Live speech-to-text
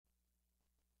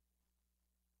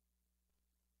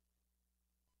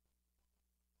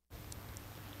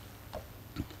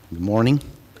Good morning.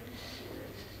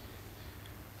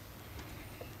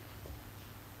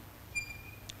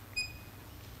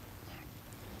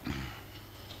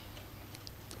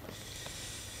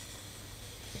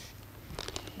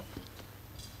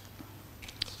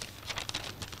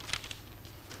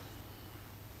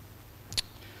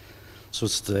 So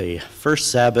it's the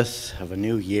first Sabbath of a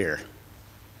new year.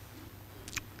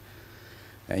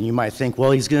 And you might think,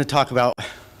 well, he's going to talk about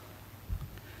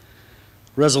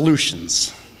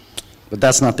resolutions. But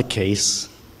that's not the case.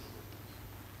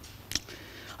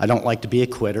 I don't like to be a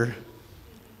quitter.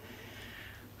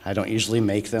 I don't usually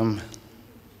make them.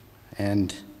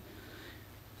 And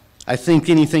I think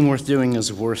anything worth doing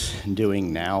is worth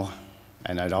doing now.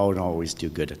 And I don't always do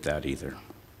good at that either.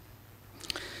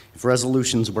 If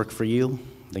resolutions work for you,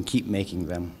 then keep making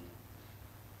them.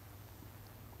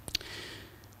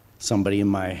 Somebody in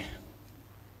my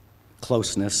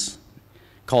closeness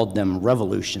called them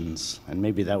revolutions, and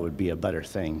maybe that would be a better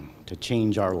thing, to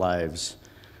change our lives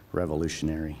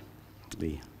revolutionarily.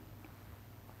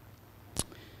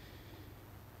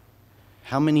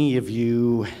 How many of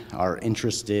you are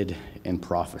interested in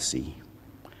prophecy?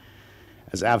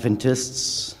 As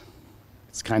Adventists,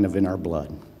 it's kind of in our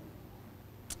blood.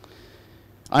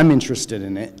 I'm interested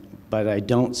in it, but I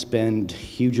don't spend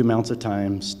huge amounts of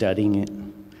time studying it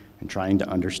and trying to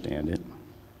understand it.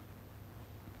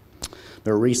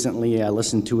 But recently I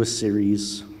listened to a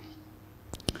series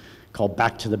called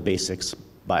Back to the Basics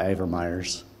by Ivor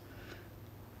Myers.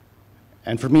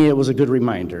 And for me, it was a good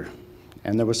reminder.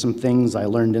 And there were some things I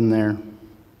learned in there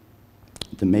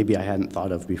that maybe I hadn't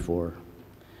thought of before.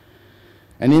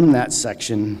 And in that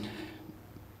section,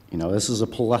 this is a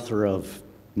plethora of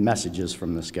messages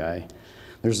from this guy.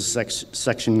 There's a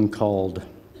section called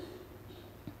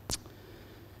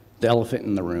The Elephant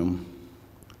in the Room.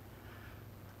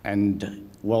 And,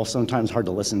 sometimes hard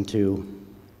to listen to,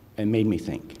 and made me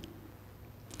think.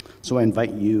 So I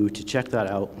invite you to check that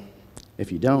out.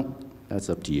 If you don't, that's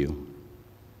up to you.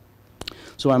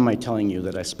 So why am I telling you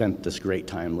that I spent this great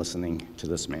time listening to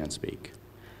this man speak?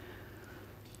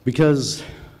 Because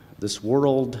this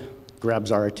world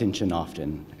grabs our attention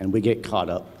often, and we get caught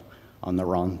up on the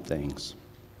wrong things.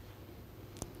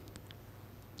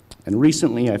 And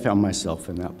recently I found myself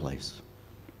in that place,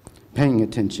 paying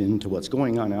attention to what's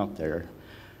going on out there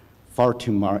far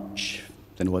too much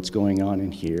than what's going on in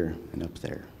here and up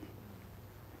there.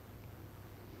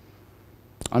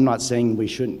 I'm not saying we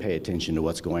shouldn't pay attention to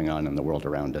what's going on in the world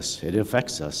around us. It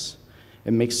affects us.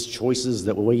 It makes choices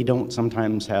that we don't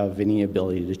sometimes have any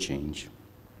ability to change.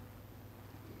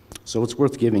 So it's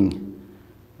worth giving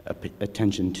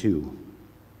attention to.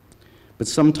 But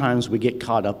sometimes we get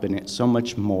caught up in it so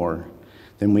much more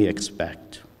than we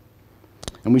expect.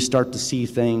 And we start to see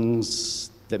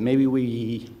things that maybe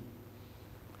we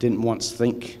didn't once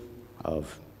think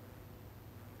of.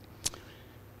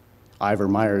 Ivor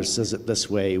Myers says it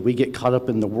this way: we get caught up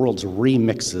in the world's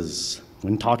remixes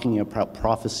when talking about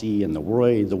prophecy, and the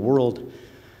way the world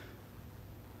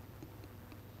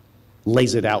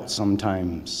lays it out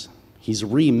sometimes. He's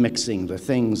remixing the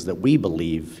things that we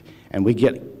believe, and we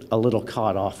get a little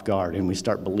caught off guard, and we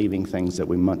start believing things that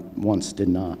we once did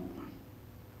not.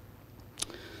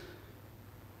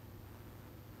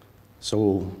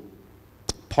 So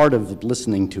part of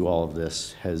listening to all of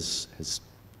this has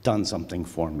done something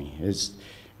for me. It's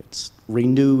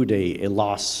renewed a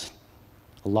lost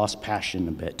passion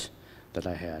a bit that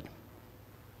I had.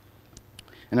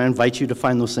 And I invite you to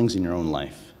find those things in your own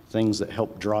life, things that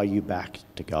help draw you back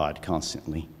to God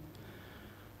constantly,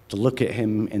 to look at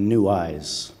him in new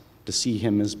eyes, to see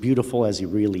him as beautiful as he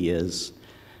really is,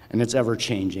 and it's ever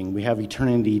changing. We have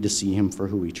eternity to see him for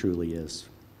who he truly is.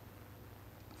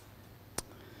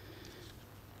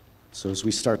 So as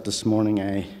we start this morning,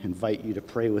 I invite you to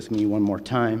pray with me one more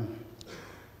time,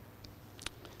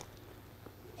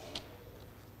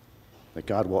 that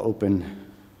God will open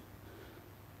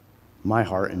my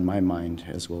heart and my mind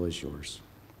as well as yours.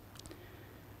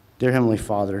 Dear Heavenly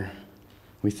Father,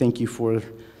 we thank you for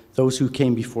those who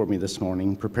came before me this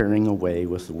morning, preparing a way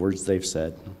with the words they've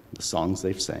said, the songs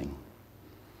they've sang.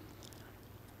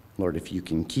 Lord, if you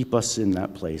can keep us in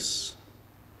that place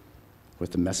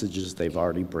with the messages they've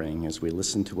already bring as we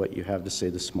listen to what you have to say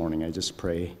this morning, I just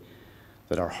pray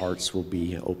that our hearts will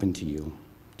be open to you,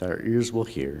 that our ears will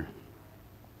hear,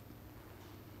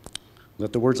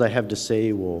 that the words I have to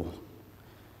say will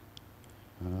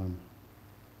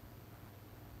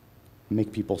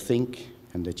make people think,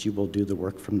 and that you will do the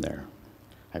work from there.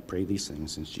 I pray these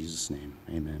things in Jesus' name.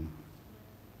 Amen.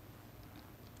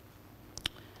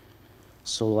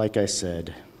 So like I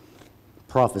said,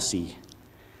 prophecy.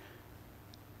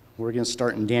 We're going to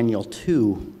start in Daniel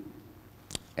 2,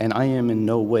 and I am in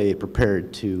no way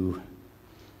prepared to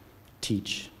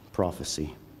teach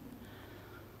prophecy.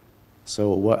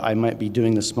 So what I might be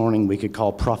doing this morning, we could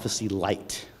call prophecy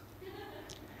light.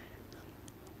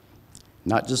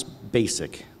 Not just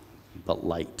basic, but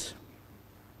light.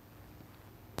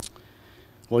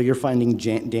 Well, you're finding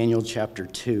Daniel chapter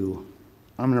 2.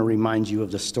 I'm going to remind you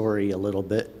of the story a little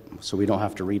bit so we don't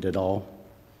have to read it all.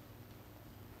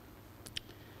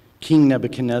 King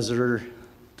Nebuchadnezzar,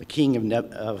 the king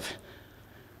of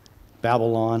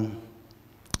Babylon,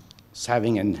 is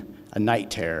having a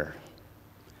night terror.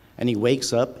 And he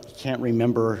wakes up, he can't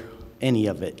remember any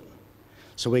of it.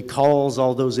 So he calls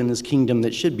all those in his kingdom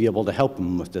that should be able to help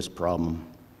him with this problem.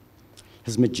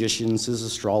 His magicians, his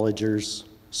astrologers,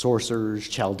 sorcerers,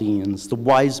 Chaldeans, the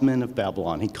wise men of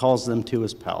Babylon. He calls them to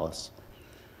his palace.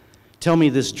 Tell me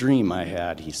this dream I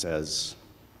had, he says.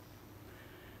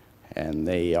 And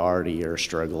they already are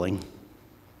struggling.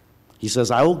 He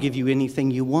says, I will give you anything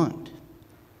you want,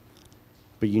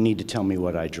 but you need to tell me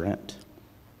what I dreamt.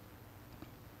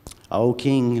 Oh,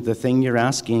 king, the thing you're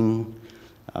asking,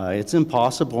 it's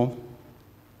impossible.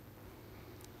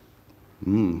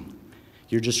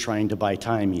 You're just trying to buy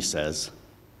time, he says.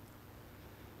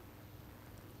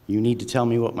 You need to tell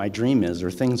me what my dream is,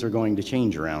 or things are going to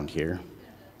change around here.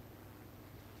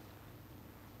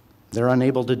 They're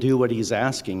unable to do what he's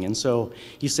asking, and so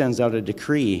he sends out a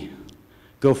decree,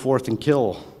 go forth and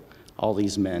kill all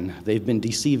these men. They've been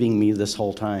deceiving me this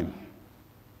whole time.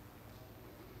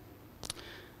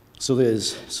 So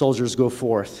his soldiers go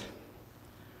forth,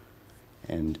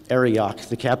 and Arioch,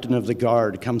 the captain of the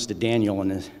guard, comes to Daniel,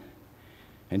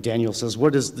 and Daniel says,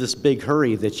 what is this big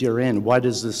hurry that you're in? What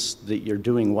is this that you're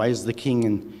doing? Why is the king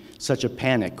in such a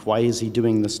panic? Why is he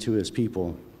doing this to his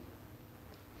people?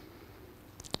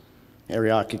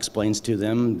 Arioch explains to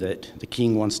them that the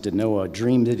king wants to know a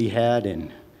dream that he had,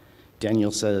 and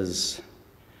Daniel says,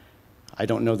 I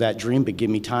don't know that dream, but give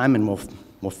me time and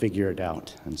we'll figure it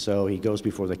out. And so he goes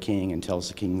before the king and tells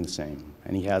the king the same,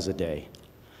 and he has a day.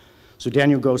 So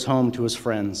Daniel goes home to his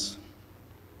friends,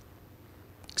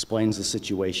 explains the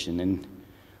situation, and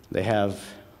they have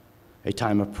a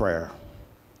time of prayer.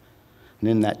 And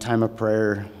in that time of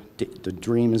prayer, the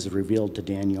dream is revealed to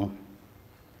Daniel,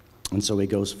 and so he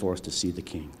goes forth to see the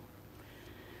king.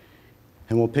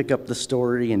 And we'll pick up the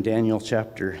story in Daniel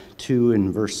chapter 2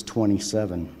 and verse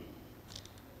 27.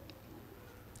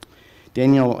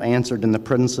 Daniel answered in the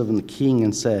presence of the king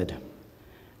and said,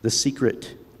 the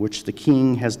secret which the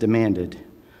king has demanded,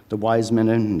 the wise men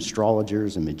and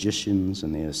astrologers and magicians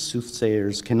and the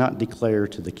soothsayers cannot declare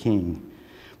to the king.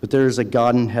 But there is a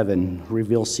God in heaven who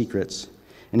reveals secrets,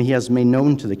 and he has made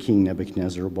known to the king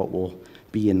Nebuchadnezzar what will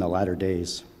be in the latter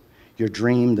days. Your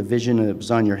dream, the vision that was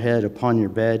on your head upon your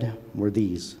bed, were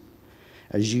these.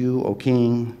 As you, O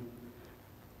king,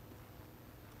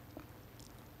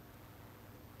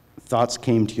 thoughts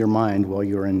came to your mind while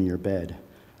you were in your bed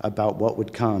about what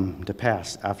would come to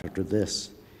pass after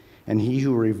this. And he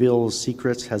who reveals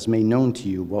secrets has made known to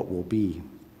you what will be.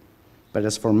 But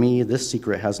as for me, this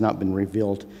secret has not been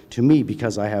revealed to me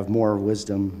because I have more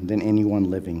wisdom than anyone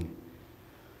living.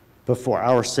 But for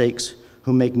our sakes,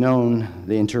 who make known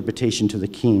the interpretation to the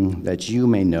king, that you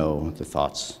may know the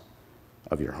thoughts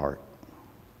of your heart.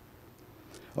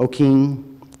 O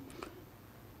king,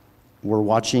 we're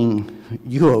watching,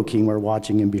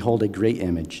 and behold a great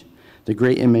image. The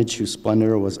great image whose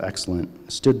splendor was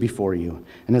excellent stood before you,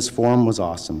 and its form was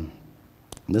awesome.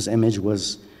 This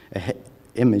image's head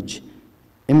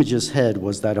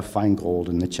was that of fine gold,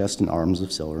 and the chest and arms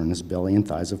of silver, and his belly and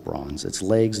thighs of bronze, its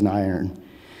legs and iron,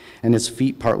 and its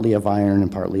feet partly of iron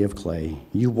and partly of clay.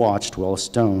 You watched while a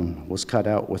stone was cut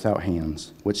out without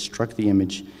hands, which struck the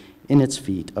image in its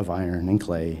feet of iron and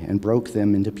clay, and broke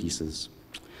them into pieces.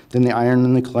 Then the iron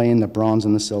and the clay and the bronze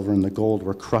and the silver and the gold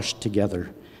were crushed together,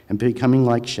 and becoming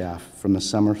like chaff from the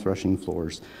summer threshing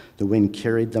floors, the wind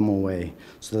carried them away,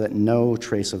 so that no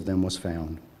trace of them was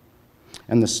found.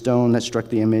 And the stone that struck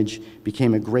the image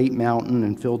became a great mountain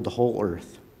and filled the whole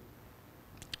earth.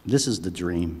 This is the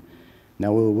dream.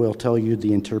 Now we will tell you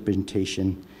the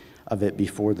interpretation of it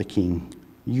before the king.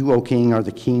 You, O king, are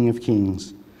the king of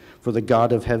kings, for the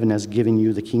God of heaven has given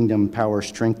you the kingdom, power,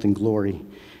 strength, and glory.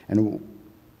 And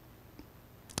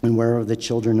wherever the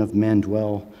children of men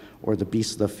dwell, or the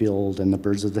beasts of the field and the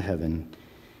birds of the heaven,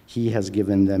 he has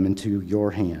given them into your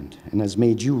hand, and has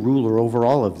made you ruler over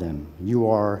all of them. You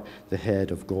are the head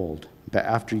of gold. But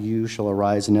after you shall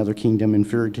arise another kingdom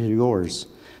inferior to yours,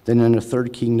 then in a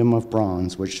third kingdom of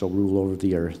bronze, which shall rule over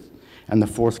the earth. And the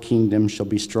fourth kingdom shall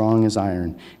be strong as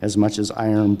iron, as much as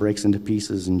iron breaks into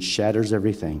pieces and shatters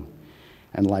everything.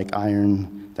 And like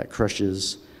iron that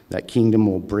crushes That kingdom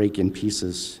will break in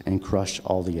pieces and crush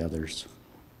all the others.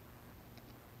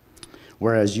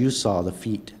 Whereas you saw the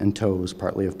feet and toes,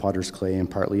 partly of potter's clay and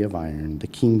partly of iron, the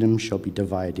kingdom shall be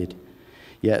divided,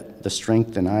 yet the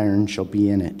strength and iron shall be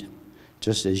in it,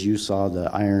 just as you saw the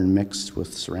iron mixed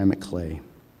with ceramic clay.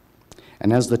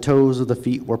 And as the toes of the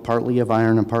feet were partly of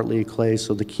iron and partly of clay,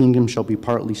 so the kingdom shall be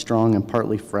partly strong and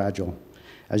partly fragile,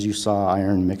 as you saw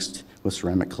iron mixed with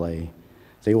ceramic clay.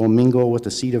 They will mingle with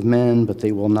the seed of men, but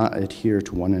they will not adhere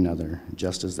to one another,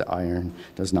 just as the iron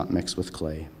does not mix with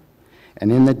clay.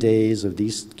 And in the days of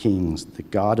these kings, the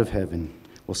God of heaven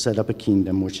will set up a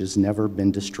kingdom which has never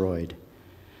been destroyed.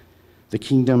 The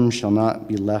kingdom shall not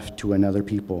be left to another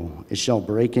people. It shall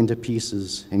break into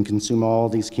pieces and consume all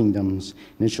these kingdoms,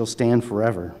 and it shall stand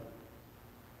forever.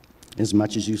 As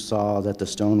much as you saw that the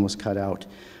stone was cut out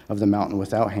of the mountain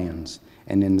without hands,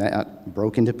 and in that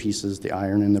broke into pieces the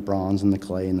iron and the bronze and the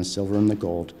clay and the silver and the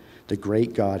gold, the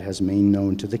great God has made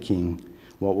known to the king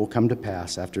what will come to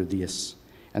pass after this.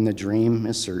 And the dream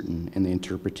is certain, and the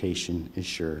interpretation is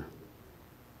sure.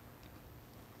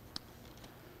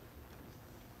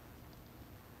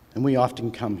 And we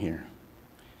often come here,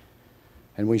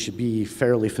 and we should be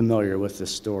fairly familiar with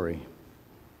this story.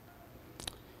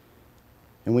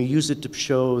 And we use it to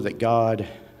show that God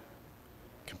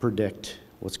can predict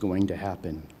what's going to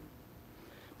happen.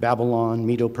 Babylon,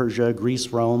 Medo-Persia, Greece,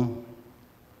 Rome.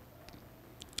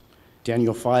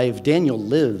 Daniel 5, Daniel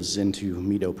lives into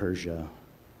Medo-Persia.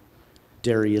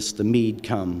 Darius the Mede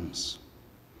comes,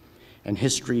 and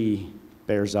history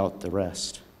bears out the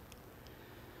rest.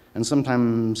 And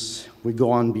sometimes we go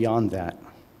on beyond that,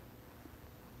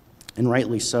 and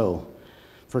rightly so,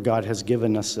 for God has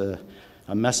given us a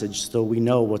message so we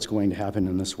know what's going to happen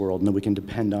in this world and that we can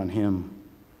depend on Him.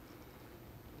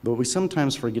 But we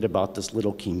sometimes forget about this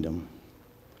little kingdom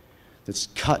that's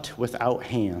cut without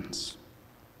hands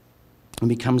and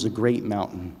becomes a great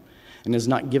mountain and is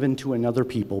not given to another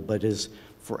people, but is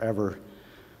forever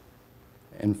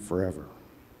and forever.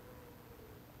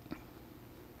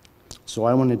 So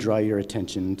I want to draw your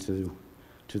attention to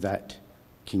that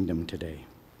kingdom today.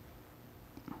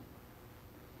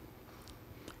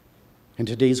 In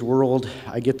today's world,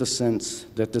 I get the sense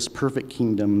that this perfect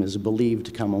kingdom is believed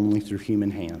to come only through human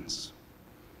hands.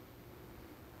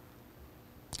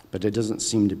 But it doesn't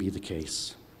seem to be the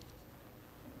case.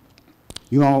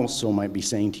 You also might be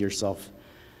saying to yourself,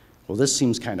 well, this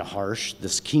seems kind of harsh,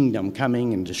 this kingdom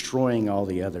coming and destroying all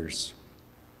the others.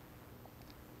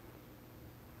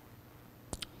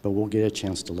 But we'll get a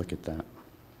chance to look at that.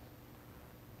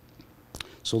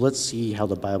 So let's see how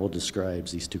the Bible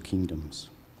describes these two kingdoms.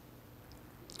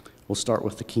 We'll start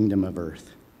with the kingdom of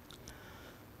earth.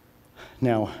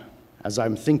 Now, as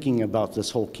I'm thinking about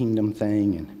this whole kingdom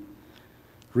thing, and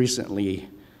recently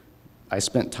I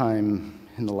spent time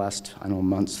in the last,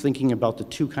 months thinking about the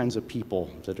two kinds of people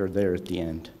that are there at the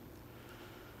end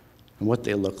and what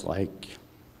they look like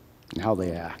and how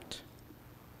they act.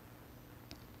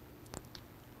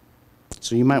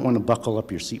 So you might want to buckle up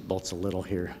your seatbelts a little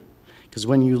here. Because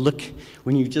when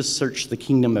you just search the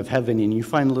kingdom of heaven and you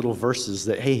find little verses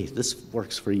that, hey, this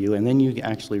works for you, and then you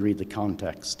actually read the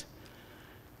context,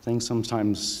 things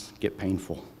sometimes get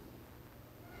painful.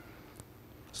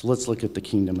 So let's look at the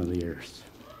kingdom of the earth.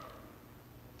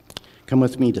 Come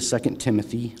with me to 2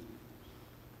 Timothy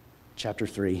chapter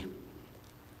 3.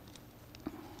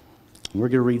 We're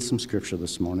going to read some scripture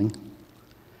this morning.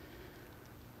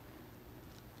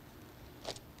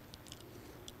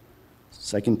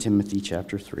 Second Timothy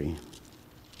chapter 3.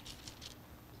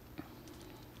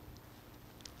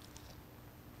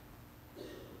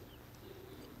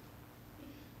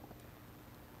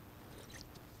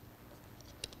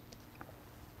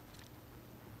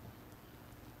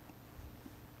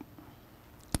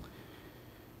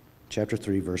 Chapter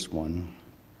 3, verse 1.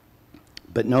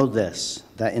 But know this,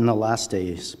 that in the last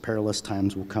days perilous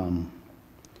times will come.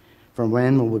 For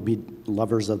men will be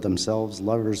lovers of themselves,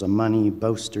 lovers of money,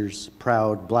 boasters,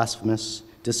 proud, blasphemous,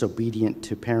 disobedient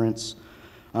to parents,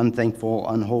 unthankful,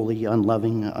 unholy,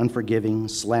 unloving, unforgiving,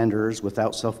 slanderers,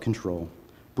 without self-control,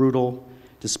 brutal,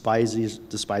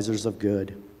 despisers of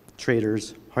good,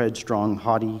 traitors, headstrong,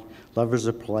 haughty, lovers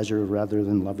of pleasure rather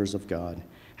than lovers of God,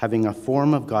 having a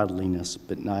form of godliness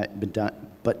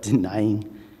but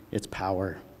denying its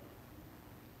power.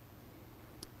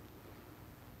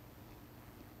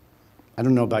 I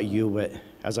don't know about you, but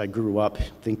as I grew up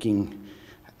thinking,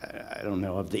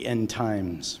 of the end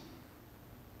times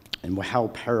and how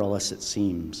perilous it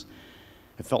seems,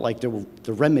 I felt like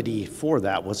the remedy for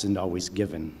that wasn't always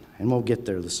given. And we'll get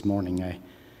there this morning.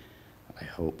 I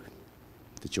hope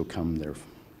that you'll come there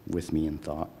with me in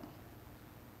thought.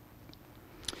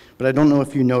 But I don't know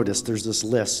if you noticed, there's this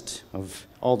list of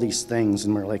all these things,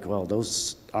 and we're like, well,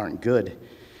 those aren't good.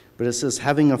 But it says,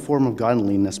 having a form of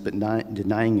godliness, but not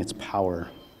denying its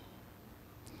power.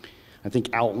 I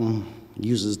think Alton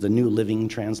uses the New Living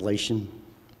Translation.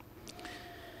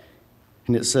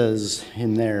 And it says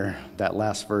in there, that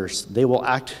last verse, they will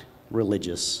act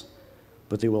religious,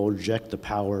 but they will reject the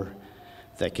power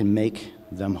that can make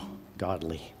them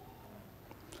godly.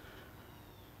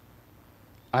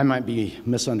 I might be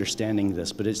misunderstanding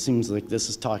this, but it seems like this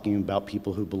is talking about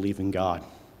people who believe in God.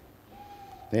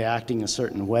 They're acting a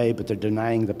certain way, but they're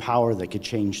denying the power that could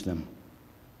change them.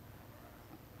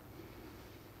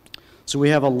 So we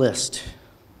have a list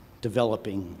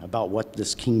developing about what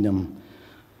this kingdom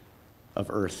of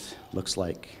earth looks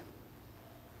like.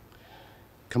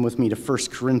 Come with me to 1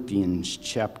 Corinthians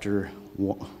chapter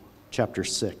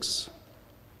 6.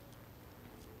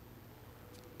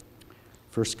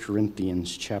 1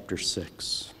 Corinthians chapter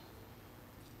 6.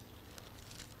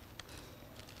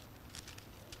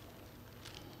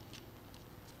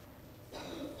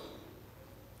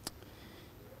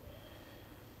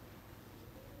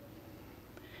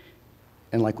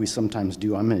 And like we sometimes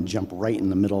do, I'm going to jump right in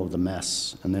the middle of the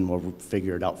mess, and then we'll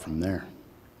figure it out from there.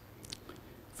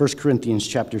 1 Corinthians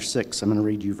chapter 6, I'm going to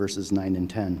read you verses 9 and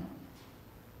 10.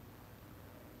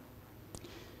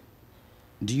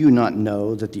 Do you not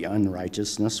know that the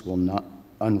unrighteous will not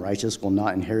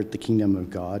inherit the kingdom of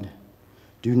God?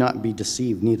 Do not be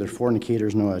deceived, neither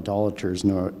fornicators, nor idolaters,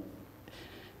 nor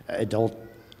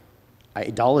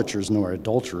adulterers, nor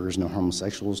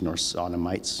homosexuals, nor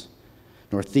sodomites,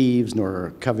 nor thieves,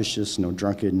 nor covetous, nor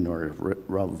drunken, nor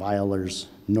revilers,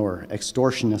 nor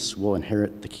extortionists will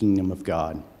inherit the kingdom of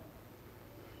God.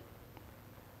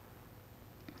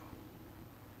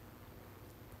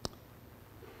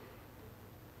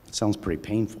 It sounds pretty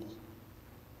painful.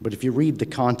 But if you read the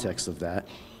context of that,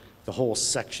 the whole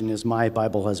section, as my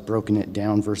Bible has broken it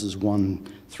down, verses 1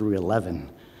 through 11.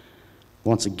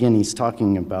 Once again, he's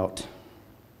talking about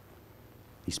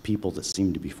these people that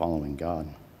seem to be following God.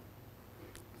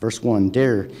 Verse 1,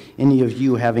 dare any of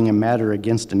you having a matter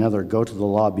against another go to the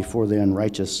law before the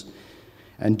unrighteous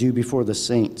and do before the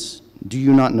saints? Do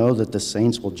you not know that the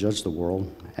saints will judge the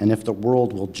world? And if the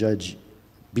world will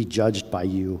be judged by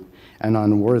you and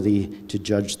unworthy to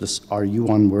judge this, are you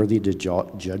unworthy to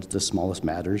judge the smallest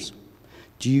matters?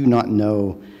 Do you not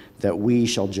know that we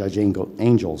shall judge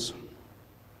angels?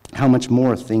 How much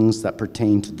more things that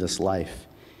pertain to this life?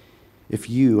 If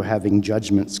you, having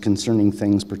judgments concerning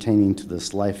things pertaining to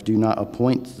this life, do not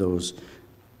appoint those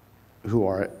who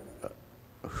are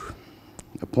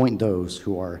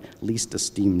least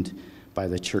esteemed by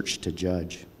the church to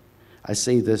judge. I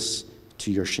say this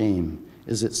to your shame.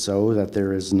 Is it so that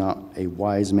there is not a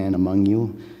wise man among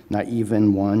you, not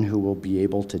even one who will be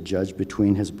able to judge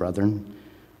between his brethren?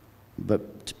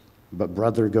 But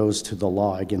brother goes to the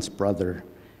law against brother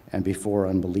and before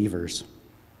unbelievers.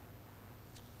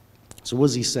 So what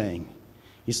is he saying?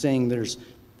 He's saying there's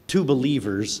two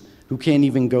believers who can't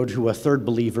even go to a third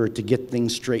believer to get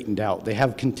things straightened out. They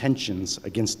have contentions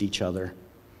against each other.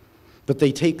 But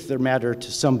they take their matter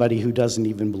to somebody who doesn't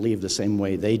even believe the same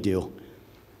way they do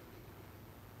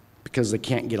because they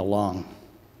can't get along.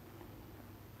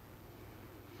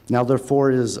 Now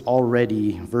therefore it is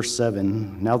already, verse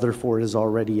 7, now therefore it is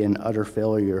already an utter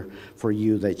failure for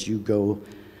you that you go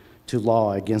to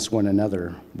law against one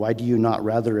another. Why do you not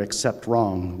rather accept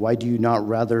wrong? Why do you not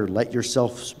rather let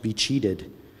yourselves be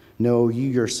cheated? No, you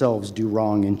yourselves do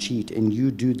wrong and cheat, and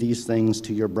you do these things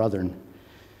to your brethren.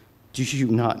 Do you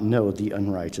not know the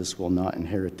unrighteous will not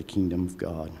inherit the kingdom of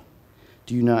God?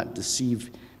 Do not be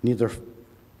deceived, neither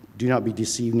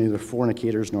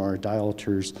fornicators nor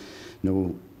idolaters.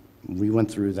 No, we went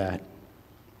through that.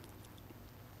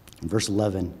 Verse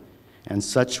 11. And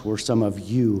such were some of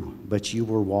you, but you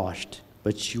were washed,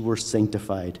 but you were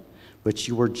sanctified, but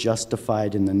you were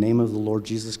justified in the name of the Lord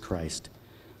Jesus Christ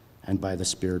and by the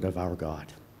Spirit of our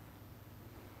God.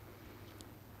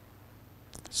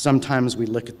 Sometimes we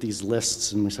look at these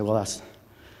lists and we say, well, at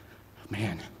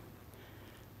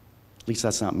least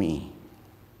that's not me.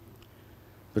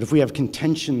 But if we have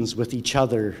contentions with each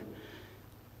other,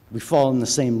 we fall in the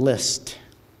same list.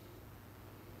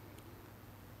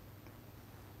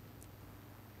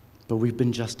 But we've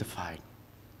been justified,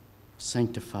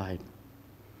 sanctified.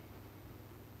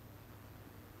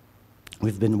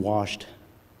 We've been washed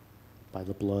by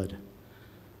the blood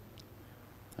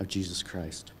of Jesus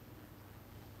Christ.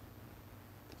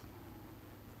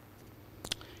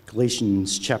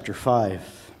 Galatians chapter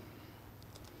 5,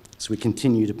 as we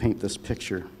continue to paint this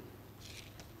picture.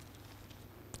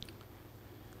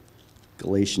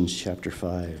 Galatians chapter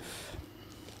 5.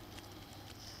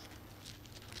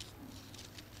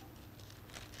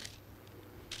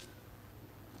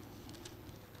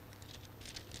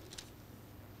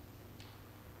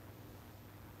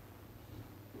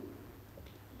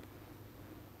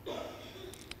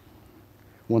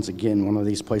 once again, one of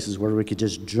these places where we could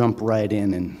just jump right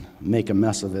in and make a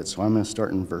mess of it. So I'm going to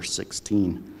start in verse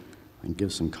 16 and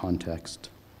give some context.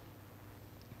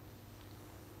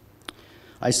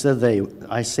 I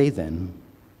say then,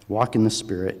 walk in the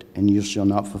Spirit, and you shall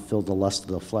not fulfill the lust of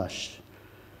the flesh.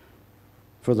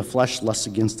 For the flesh lusts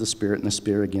against the Spirit, and the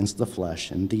Spirit against the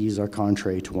flesh, and these are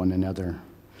contrary to one another,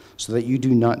 so that you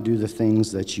do not do the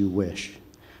things that you wish.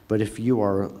 But if you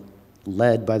are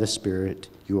led by the Spirit,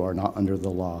 you are not under the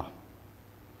law.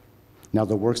 Now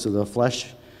the works of the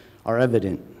flesh are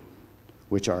evident,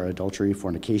 which are adultery,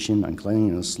 fornication,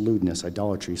 uncleanness, lewdness,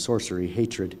 idolatry, sorcery,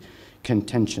 hatred,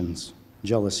 contentions,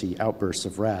 jealousy, outbursts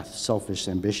of wrath, selfish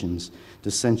ambitions,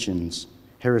 dissensions,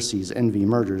 heresies, envy,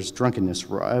 murders, drunkenness,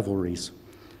 rivalries,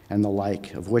 and the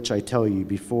like, of which I tell you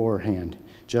beforehand,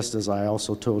 just as I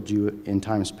also told you in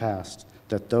times past,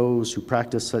 that those who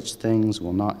practice such things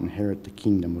will not inherit the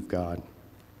kingdom of God.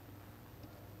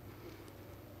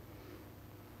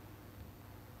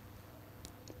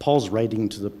 Paul's writing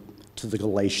to the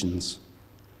Galatians,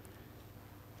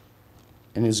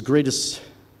 and his greatest,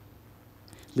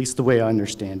 at least the way I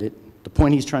understand it, the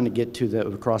point he's trying to get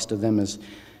across to them is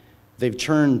they've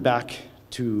turned back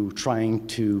to trying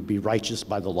to be righteous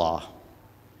by the law.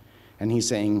 And he's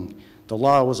saying the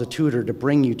law was a tutor to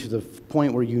bring you to the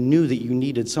point where you knew that you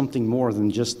needed something more than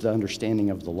just the understanding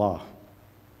of the law.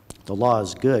 The law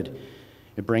is good.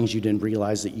 It brings you to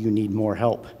realize that you need more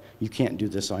help. You can't do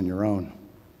this on your own.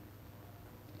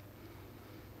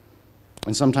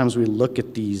 And sometimes we look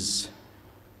at these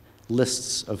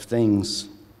lists of things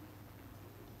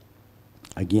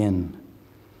again.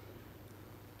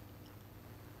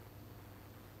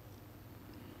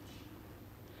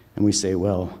 And we say,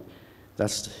 well,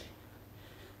 that's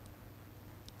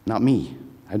not me.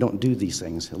 I don't do these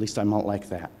things. At least I'm not like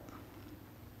that.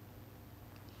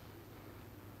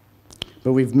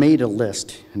 But we've made a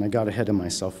list, and I got ahead of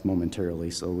myself momentarily,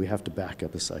 so we have to back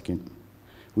up a second.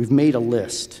 We've made a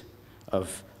list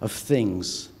of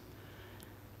things.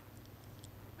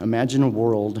 Imagine a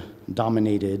world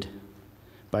dominated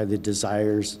by these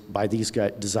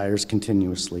desires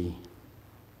continuously.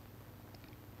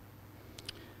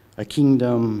 A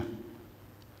kingdom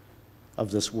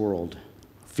of this world.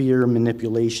 Fear,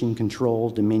 manipulation, control,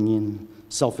 dominion,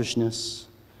 selfishness,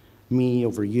 me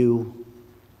over you.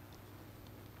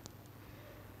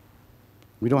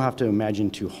 We don't have to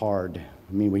imagine too hard.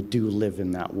 I mean, we do live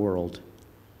in that world.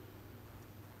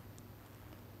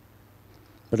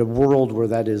 But a world where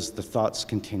that is the thoughts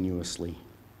continuously.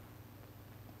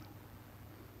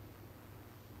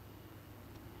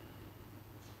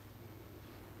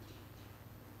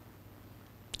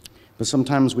 But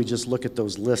sometimes we just look at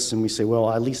those lists and we say, well,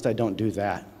 at least I don't do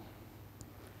that.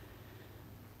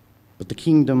 But the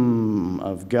kingdom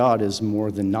of God is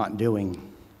more than not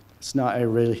doing. It's not a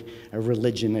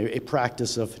religion, a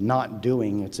practice of not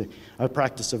doing. It's a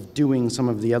practice of doing some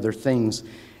of the other things.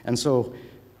 And so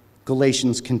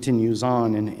Galatians continues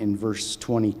on in verse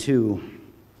 22.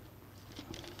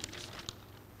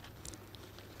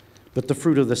 But the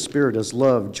fruit of the Spirit is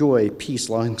love, joy, peace,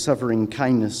 long-suffering,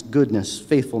 kindness, goodness,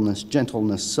 faithfulness,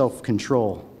 gentleness,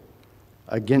 self-control.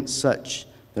 Against such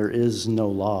there is no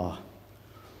law.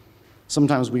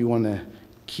 Sometimes we want to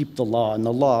keep the law, and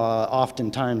the law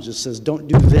oftentimes just says, don't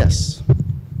do this.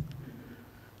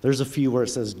 There's a few where it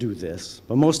says, do this,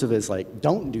 but most of it is like,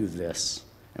 don't do this,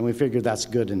 and we figure that's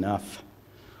good enough.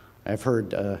 I've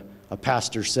heard a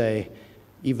pastor say,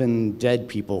 even dead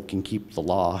people can keep the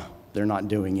law. They're not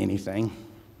doing anything.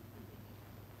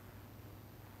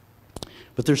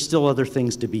 But there's still other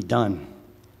things to be done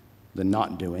than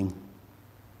not doing.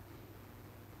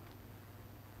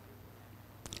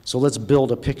 So let's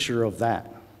build a picture of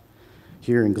that.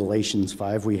 Here in Galatians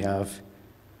 5, we have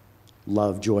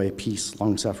love, joy, peace,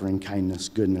 long-suffering, kindness,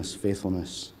 goodness,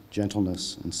 faithfulness,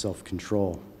 gentleness, and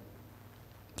self-control.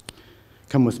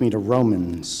 Come with me to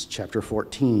Romans chapter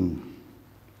 14.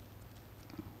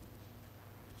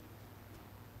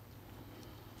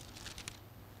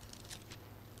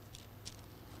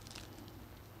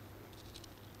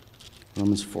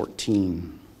 Romans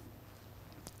 14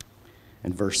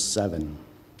 and verse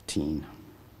 17.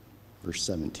 Verse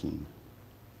 17.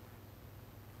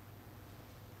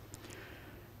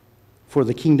 For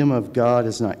the kingdom of God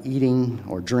is not eating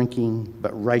or drinking,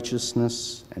 but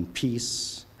righteousness and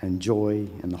peace and joy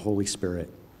in the Holy Spirit.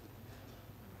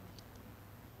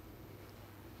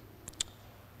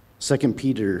 2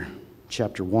 Peter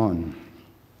chapter 1.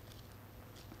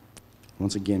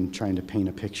 Once again, trying to paint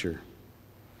a picture.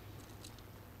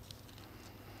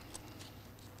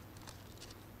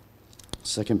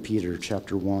 2 Peter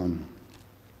chapter 1.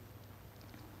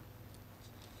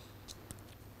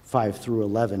 5 through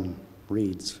 11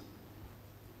 reads,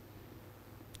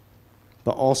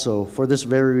 "But also, for this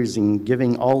very reason,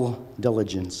 giving all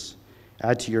diligence,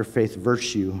 add to your faith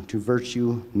virtue, to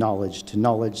virtue knowledge, to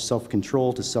knowledge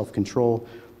self-control, to self-control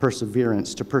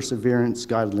perseverance, to perseverance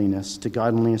godliness, to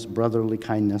godliness brotherly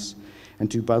kindness, and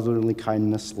to brotherly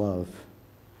kindness love.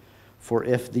 For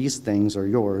if these things are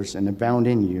yours and abound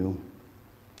in you,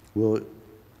 will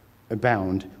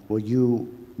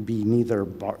you be neither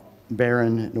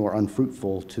barren nor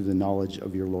unfruitful to the knowledge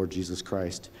of your Lord Jesus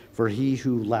Christ. For he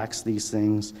who lacks these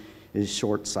things is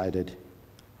short-sighted,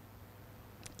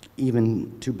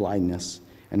 even to blindness,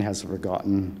 and has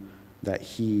forgotten that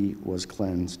he was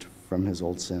cleansed from his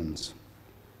old sins.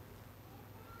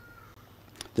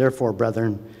 Therefore,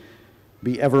 brethren,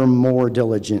 be ever more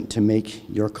diligent to make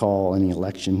your call and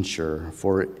election sure,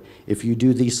 for if you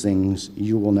do these things,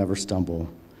 you will never stumble.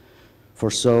 For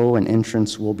so an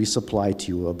entrance will be supplied to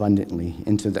you abundantly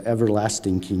into the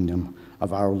everlasting kingdom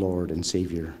of our Lord and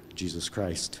Savior, Jesus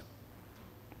Christ."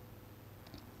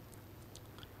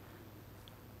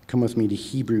 Come with me to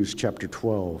Hebrews chapter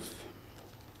 12.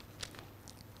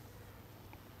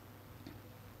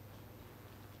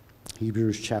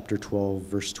 Hebrews chapter 12,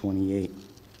 verse 28.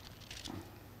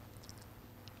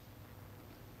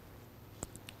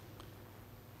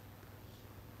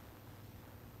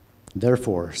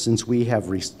 "Therefore, since we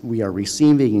are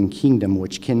receiving a kingdom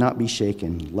which cannot be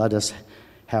shaken, let us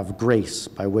have grace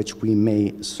by which we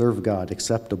may serve God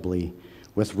acceptably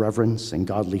with reverence and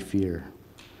godly fear.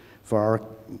 For our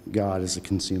God is a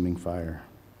consuming fire."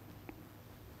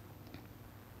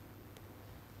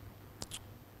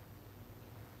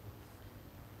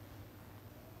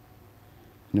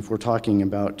 And if we're talking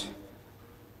about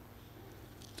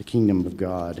the kingdom of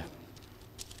God,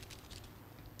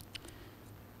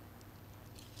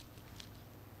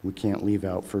 we can't leave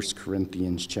out 1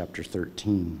 Corinthians chapter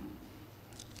 13,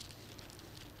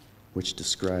 which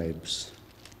describes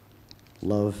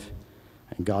love,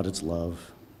 and God is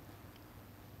love.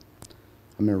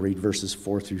 I'm going to read verses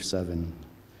 4 through 7.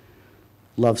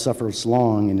 "Love suffers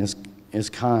long and is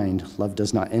kind. Love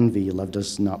does not envy. Love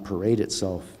does not parade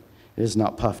itself. It is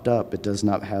not puffed up. It does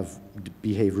not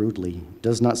behave rudely. It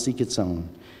does not seek its own.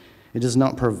 It is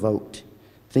not provoked.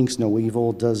 Thinks no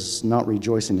evil. Does not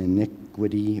rejoice in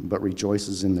iniquity, but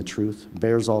rejoices in the truth.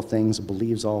 Bears all things.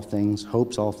 Believes all things.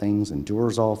 Hopes all things.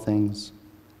 Endures all things.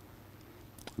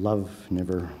 Love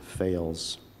never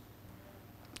fails."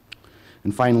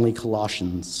 And finally,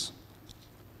 Colossians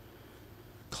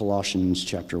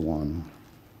chapter 1.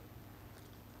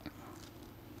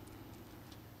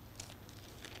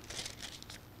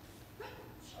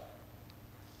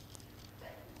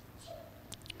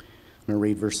 I'm going to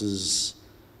read verses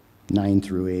 9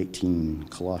 through 18,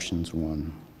 Colossians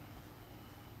 1.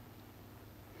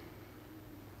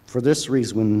 "For this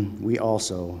reason we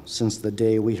also, since the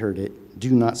day we heard it,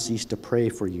 do not cease to pray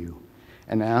for you,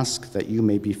 and ask that you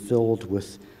may be filled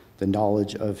with the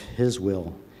knowledge of his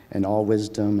will and all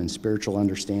wisdom and spiritual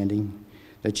understanding,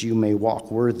 that you may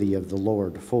walk worthy of the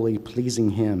Lord, fully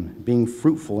pleasing him, being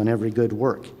fruitful in every good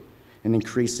work, and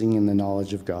increasing in the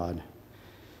knowledge of God,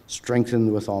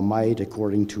 strengthened with all might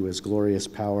according to his glorious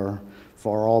power,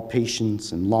 for all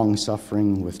patience and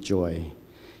long-suffering with joy,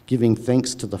 giving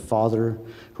thanks to the Father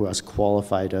who has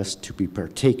qualified us to be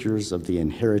partakers of the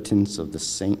inheritance of the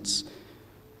saints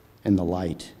in the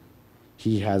light.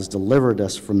 He has delivered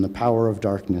us from the power of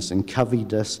darkness and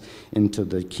covered us into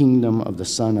the kingdom of the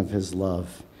Son of his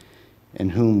love,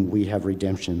 in whom we have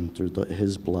redemption through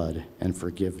his blood and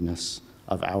forgiveness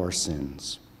of our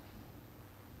sins."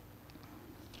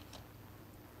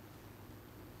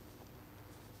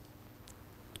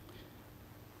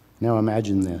 Now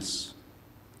imagine this: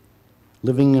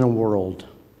 living in a world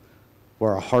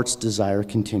where our heart's desire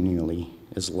continually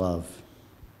is love,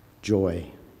 joy,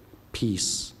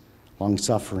 peace,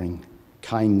 long-suffering,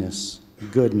 kindness,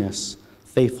 goodness,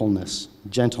 faithfulness,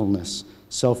 gentleness,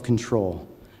 self-control,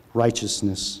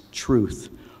 righteousness, truth,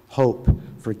 hope,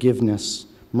 forgiveness,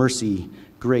 mercy,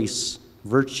 grace,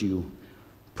 virtue,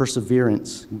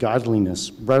 perseverance,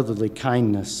 godliness, brotherly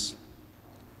kindness.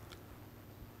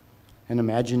 And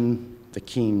imagine the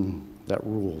king that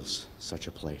rules such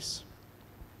a place.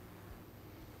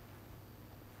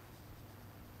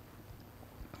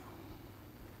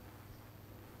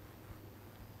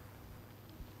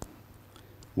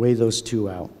 Weigh those two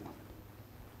out.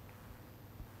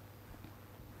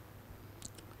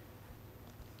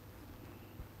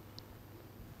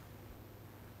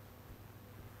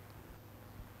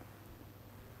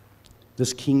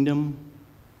 This kingdom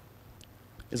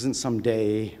isn't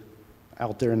someday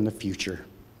out there in the future.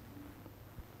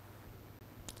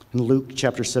 In Luke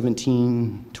chapter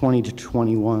 17, 20 to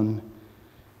 21,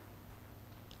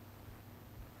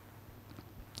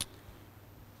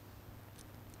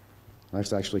 I have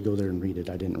to actually go there and read it.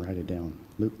 I didn't write it down.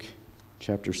 Luke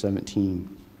chapter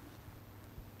 17,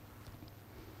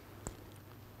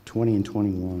 20 and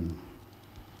 21.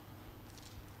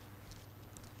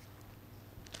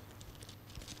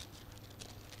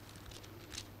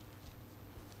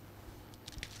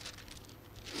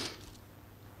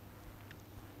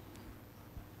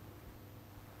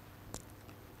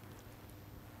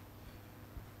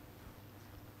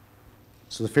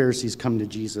 So the Pharisees come to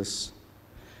Jesus.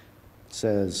 It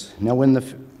says, now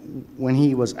when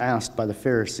he was asked by the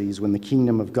Pharisees when the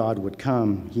kingdom of God would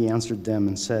come, he answered them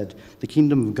and said, the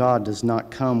kingdom of God does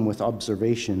not come with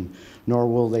observation, nor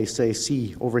will they say,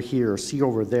 see over here or see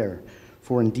over there,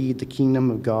 for indeed the kingdom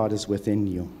of God is within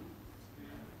you.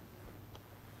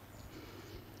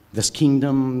 This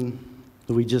kingdom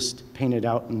that we just painted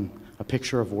out in a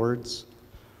picture of words,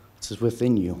 this is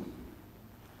within you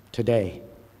today.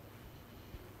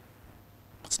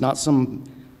 It's not some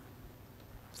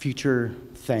future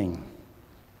thing.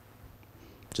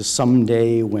 Just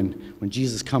someday when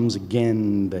Jesus comes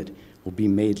again that will be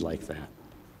made like that.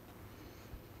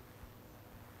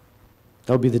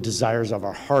 That'll be the desires of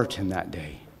our heart in that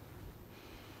day.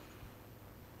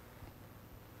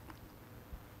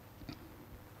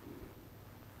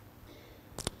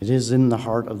 It is in the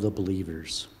heart of the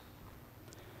believers.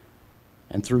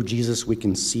 And through Jesus we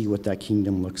can see what that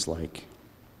kingdom looks like.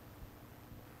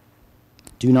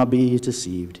 Do not be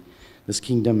deceived. This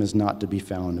kingdom is not to be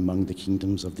found among the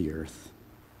kingdoms of the earth.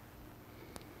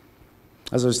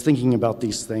 As I was thinking about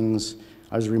these things,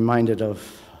 I was reminded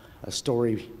of a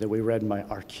story that we read by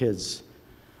our kids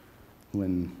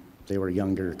when they were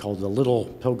younger called The Little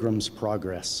Pilgrim's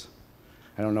Progress.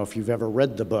 I don't know if you've ever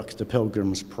read the book, The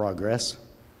Pilgrim's Progress.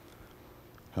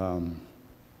 I'd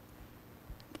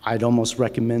almost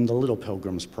recommend The Little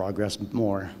Pilgrim's Progress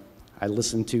more. I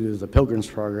listened to The Pilgrim's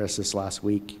Progress this last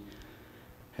week,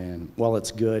 and while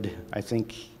it's good, I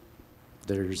think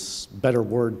there's better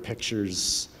word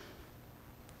pictures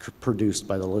produced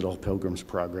by The Little Pilgrim's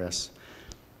Progress.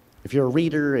 If you're a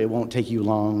reader, it won't take you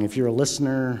long. If you're a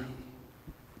listener,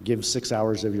 give 6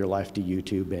 hours of your life to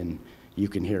YouTube and you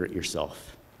can hear it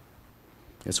yourself.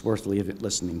 It's worth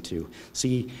listening to.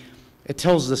 See, it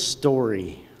tells the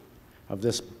story of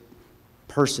this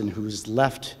person who's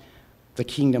left the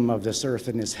kingdom of this earth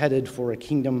and is headed for a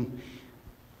kingdom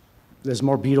that's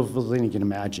more beautiful than you can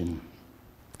imagine.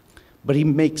 But he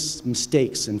makes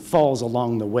mistakes and falls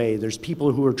along the way. There's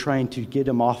people who are trying to get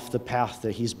him off the path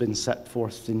that he's been set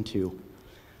forth into.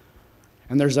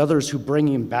 And there's others who bring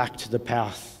him back to the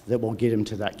path that will get him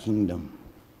to that kingdom.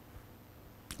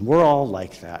 We're all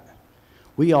like that.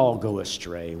 We all go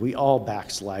astray. We all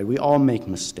backslide. We all make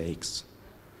mistakes.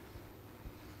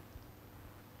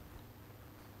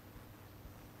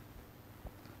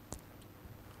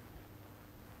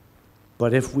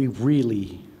 But if we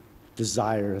really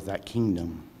desire that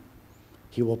kingdom,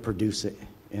 he will produce it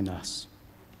in us.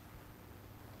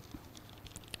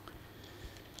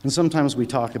 And sometimes we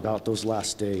talk about those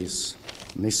last days,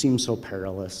 and they seem so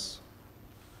perilous.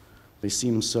 They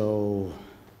seem so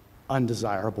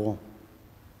undesirable.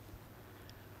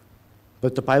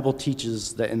 But the Bible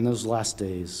teaches that in those last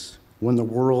days, when the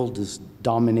world is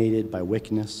dominated by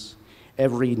wickedness,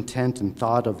 every intent and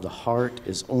thought of the heart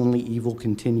is only evil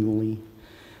continually,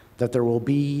 that there will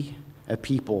be a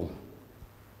people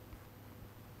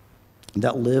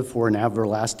that live for an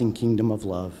everlasting kingdom of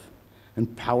love,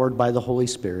 empowered by the Holy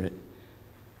Spirit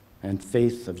and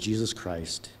faith of Jesus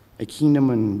Christ, a kingdom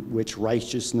in which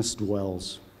righteousness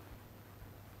dwells.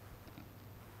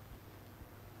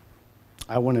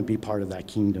 I want to be part of that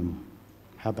kingdom.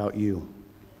 How about you?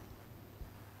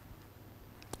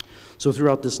 So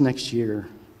throughout this next year,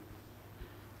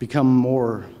 become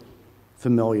more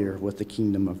familiar with the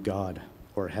kingdom of God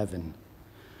or heaven.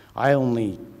 I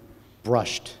only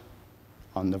brushed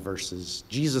on the verses.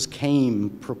 Jesus came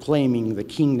proclaiming the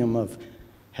kingdom of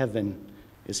heaven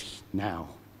is now.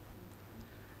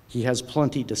 He has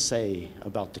plenty to say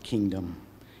about the kingdom.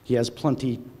 He has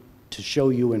plenty to show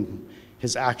you in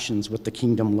his actions what the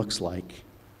kingdom looks like.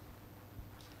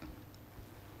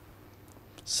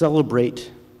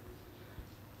 Celebrate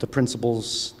the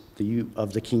principles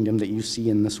of the kingdom that you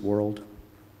see in this world.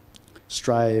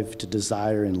 Strive to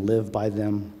desire and live by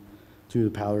them through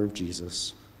the power of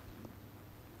Jesus.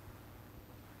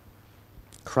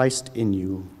 Christ in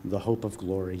you, the hope of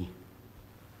glory.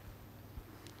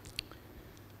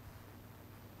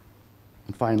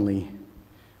 And finally,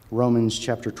 Romans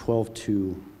chapter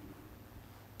 12:2.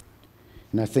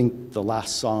 And I think the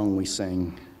last song we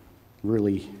sang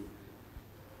really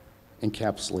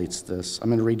encapsulates this. I'm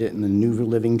going to read it in the New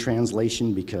Living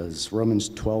Translation because Romans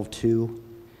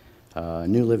 12:2,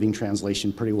 New Living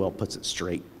Translation pretty well puts it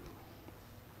straight.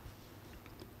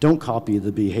 Don't copy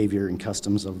the behavior and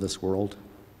customs of this world,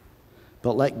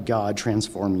 but let God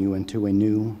transform you into a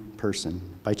new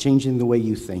person by changing the way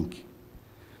you think.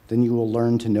 Then you will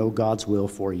learn to know God's will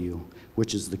for you,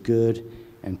 which is the good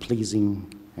and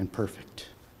pleasing and perfect.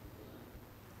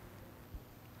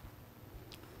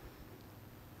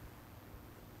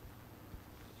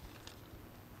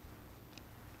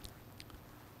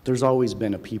 There's always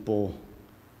been a people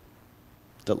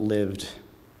that lived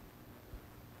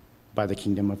by the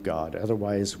kingdom of God.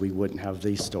 Otherwise, we wouldn't have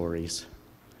these stories.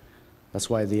 That's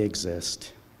why they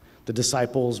exist. The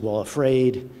disciples, while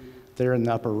afraid, they're in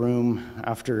the upper room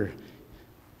after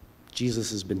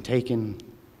Jesus has been taken,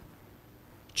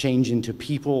 change into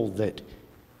people that,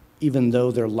 even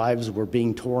though their lives were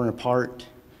being torn apart,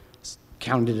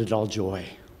 counted it all joy.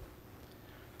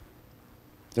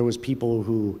 There was people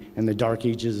who, in the dark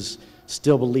ages,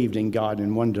 still believed in God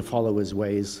and wanted to follow his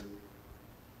ways.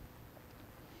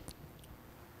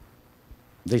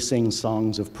 They sang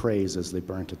songs of praise as they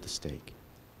burnt at the stake.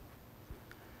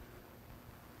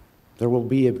 There will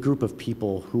be a group of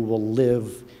people who will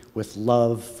live with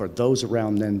love for those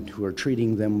around them who are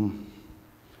treating them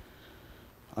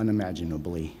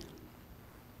unimaginably.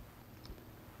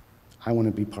 I want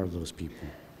to be part of those people.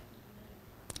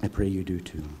 I pray you do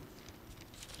too.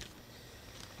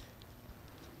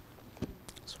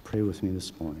 So pray with me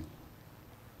this morning.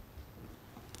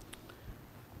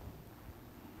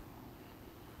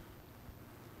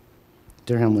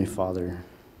 Dear Heavenly Father,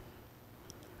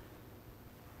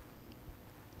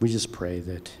 we just pray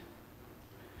that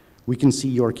we can see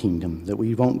your kingdom, that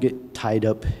we won't get tied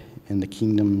up in the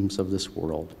kingdoms of this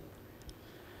world.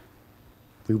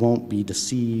 We won't be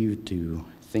deceived to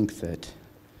think that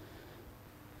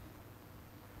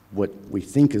what we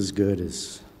think is good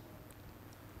is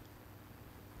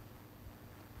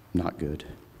not good.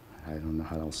 I don't know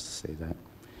how else to say that.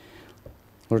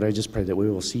 Lord, I just pray that we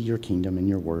will see your kingdom in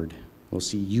your word. We'll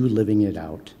see you living it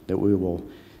out, that we will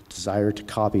desire to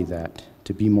copy that,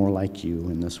 to be more like you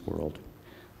in this world,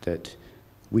 that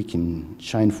we can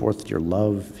shine forth your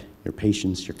love, your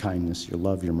patience, your kindness, your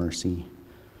love, your mercy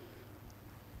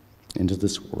into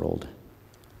this world,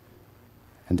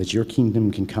 and that your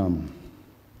kingdom can come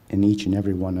in each and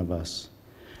every one of us.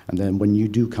 And then when you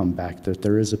do come back, that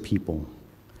there is a people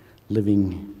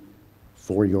living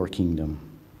for your kingdom.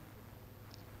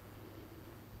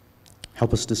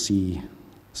 Help us to see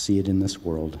it in this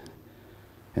world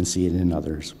and see it in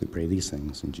others. We pray these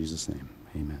things in Jesus' name.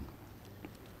 Amen.